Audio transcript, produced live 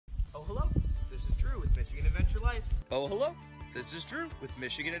Life. Oh, hello. This is Drew with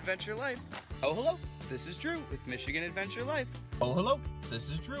Michigan Adventure Life. Oh, hello. This is Drew with Michigan Adventure Life. Oh, hello. This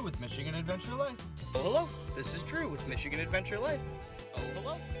is Drew with Michigan Adventure Life. Oh, hello. This is Drew with Michigan Adventure Life. Oh,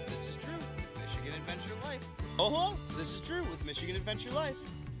 hello. This is Drew with Michigan Adventure Life. Oh, hello. This is Drew with Michigan Adventure Life.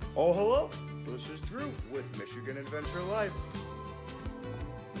 Oh, hello. This is Drew with Michigan Adventure Life.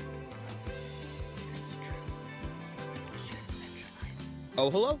 Oh,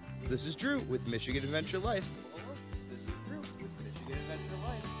 hello. This is Drew with Michigan Adventure Life. Oh, hello. This is Drew with Michigan Adventure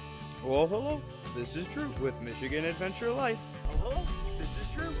Life. Oh, hello. This is Drew with Michigan Adventure Life.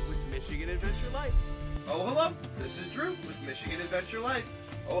 Oh, hello. This is Drew with Michigan Adventure Life.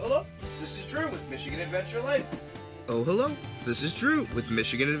 Oh, hello. This is Drew with Michigan Adventure Life. Oh, hello. This is Drew with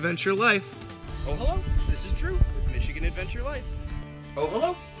Michigan Adventure Life. Oh, hello. This is Drew with Michigan Adventure Life. Oh,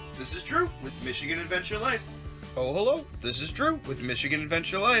 hello. This is Drew with Michigan Adventure Life. Oh, hello. This is Drew with Michigan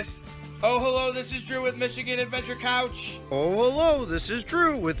Adventure Life. Oh, hello. This is Drew with Michigan Adventure Couch. Oh, hello. This is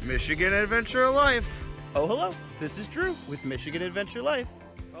Drew with Michigan Adventure Life. Oh, hello. This is Drew with Michigan Adventure Life.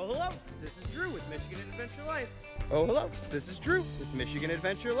 Oh, hello. This is Drew with Michigan Adventure Life. Oh, hello. This is Drew with Michigan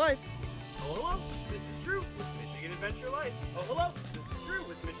Adventure Life. Oh, hello. This is Drew with Michigan Adventure Life. Oh, hello. This is Drew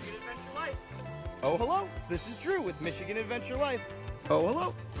with Michigan Adventure Life. Oh, hello. This is Drew with Michigan Adventure Life. Oh,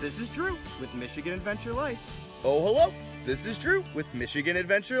 hello. This is Drew with Michigan Adventure Life. Oh, hello. This is Drew with Michigan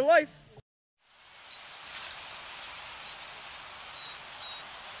Adventure Life.